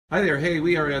Hi there. Hey,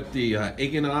 we are at the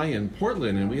Egg and I in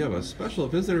Portland, and we have a special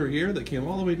visitor here that came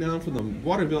all the way down from the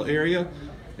Waterville area.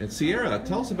 And Siarra,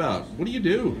 tell us about what do you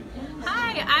do?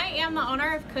 Hi, I am the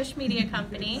owner of Kush Media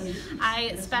Company.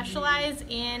 I specialize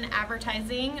in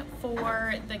advertising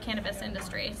for the cannabis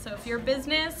industry. So if your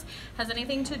business has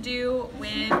anything to do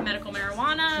with medical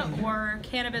marijuana or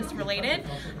cannabis related,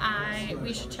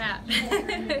 we should chat.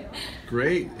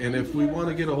 Great. And if we want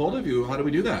to get a hold of you, how do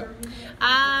we do that?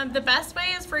 The best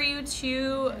way is for you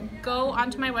to go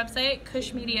onto my website,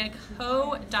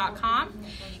 kushmediaco.com,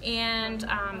 and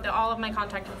all of my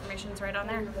contact information is right on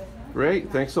there. Great.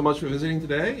 Thanks so much for visiting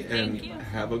today, and Thank you.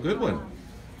 have a good one.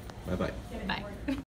 Bye-bye.